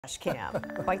Dash cam.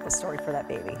 Quite the story for that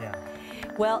baby. Yeah.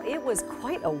 Well, it was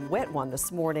quite a wet one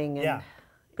this morning, and Yeah.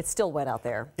 it's still wet out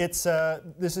there. It's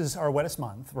this is our wettest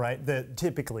month, right?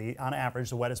 Typically, on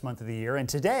average, the wettest month of the year. And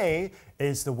today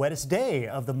is the wettest day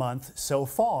of the month so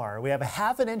far. We have a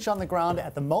half an inch on the ground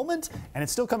at the moment, and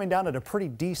it's still coming down at a pretty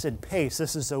decent pace.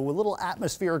 This is a little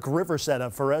atmospheric river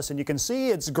setup for us, and you can see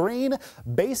it's green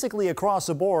basically across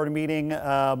the board, meaning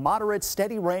moderate,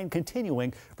 steady rain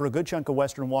continuing for a good chunk of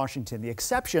western Washington. The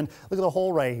exception, look at the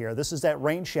hole right here. This is that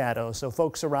rain shadow. So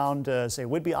folks around, say,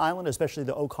 Whidbey Island, especially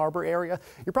the Oak Harbor area,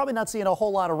 you're probably not seeing a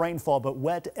whole lot of rainfall, but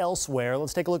wet elsewhere.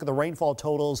 Let's take a look at the rainfall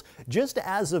totals just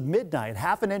as of midnight.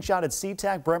 Half an inch out at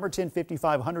SeaTac, Bremerton,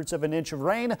 55/100ths of an inch of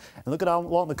rain. And look at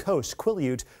along the coast,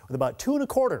 Quileute with about 2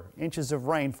 1/4 inches of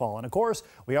rainfall. And of course,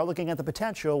 we are looking at the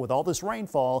potential with all this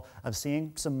rainfall of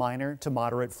seeing some minor to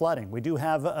moderate flooding. We do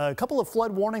have a couple of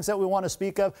flood warnings that we want to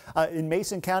speak of. In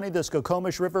Mason County, the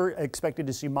Skokomish River expected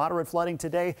to see moderate flooding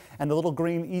today, and the Little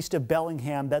Green east of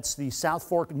Bellingham, that's the South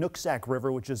Fork Nooksack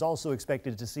River, which is also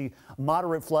expected to see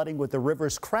moderate flooding with the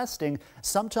rivers cresting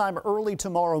sometime early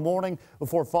tomorrow morning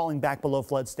before falling back below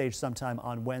flood stage sometime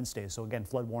on Wednesday. So again,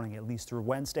 flood warning at least through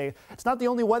Wednesday. It's not the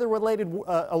only weather-related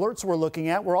alerts we're looking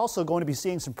at. We're also going to be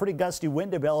seeing some pretty gusty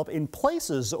wind develop in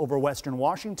places over western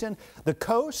Washington. The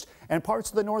coast and parts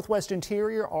of the northwest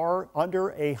interior are under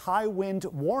a high wind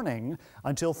warning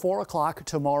until 4 o'clock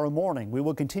tomorrow morning. We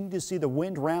will continue to see the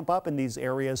wind ramp up in these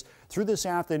areas through this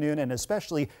afternoon and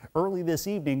especially early this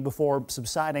evening before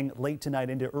subsiding late tonight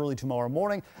into early tomorrow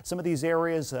morning. Some of these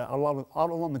areas out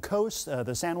along the coast,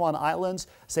 the San Juan Islands,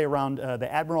 say around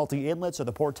the Admiralty Inlets or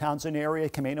the Port Townsend area,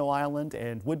 Camano Island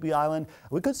and Whidbey Island,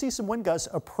 we could see some wind gusts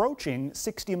approaching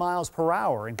 60 miles per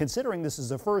hour. And considering this is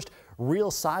the first real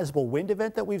sizable wind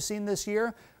event that we've seen this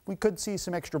year, we could see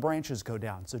some extra branches go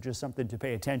down. So just something to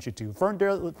pay attention to.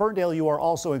 Ferndale, you are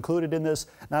also included in this.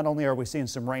 Not only are we seeing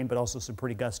some rain, but also some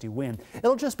pretty gusty wind.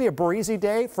 It'll just be a breezy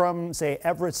day from, say,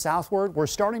 Everett southward. We're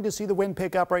starting to see the wind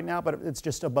pick up right now, but it's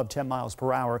just above 10 miles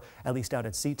per hour, at least out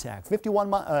at SeaTac.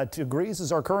 51 degrees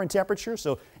is our current temperature,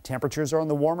 so temperatures are on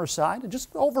the warmer side. And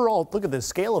just overall, look at the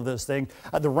scale of this thing.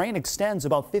 The rain extends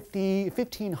about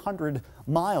 1,500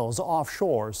 miles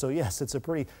offshore. So yes, it's a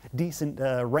pretty decent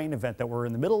rain event that we're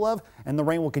in the middle of, and the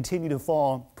rain will continue to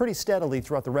fall pretty steadily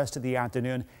throughout the rest of the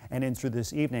afternoon and in through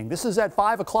this evening. This is at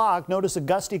 5 o'clock. Notice the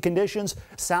gusty conditions.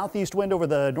 Southeast wind over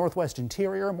the northwest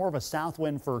interior, more of a south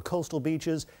wind for coastal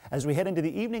beaches. As we head into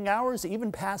the evening hours,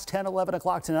 even past 10, 11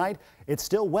 o'clock tonight, it's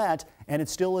still wet and it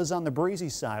still is on the breezy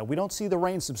side. We don't see the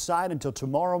rain subside until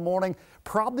tomorrow morning.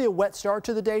 Probably a wet start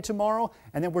to the day tomorrow,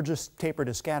 and then we're just tapered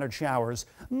to scattered showers,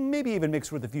 maybe even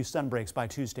mixed with a few sun breaks by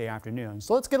Tuesday afternoon.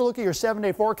 So let's get a look at your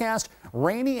 7-day forecast.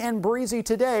 Rainy and breezy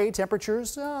today.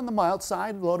 Temperatures on the mild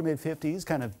side, low to mid 50s,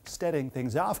 kind of steadying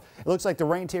things off. It looks like the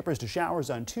rain tapers to showers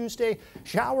on Tuesday,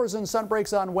 showers and sun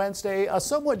breaks on Wednesday, a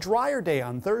somewhat drier day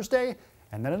on Thursday,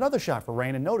 and then another shot for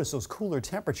rain. And notice those cooler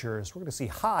temperatures. We're going to see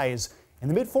highs in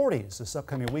the mid 40s this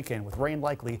upcoming weekend with rain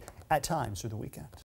likely at times through the weekend.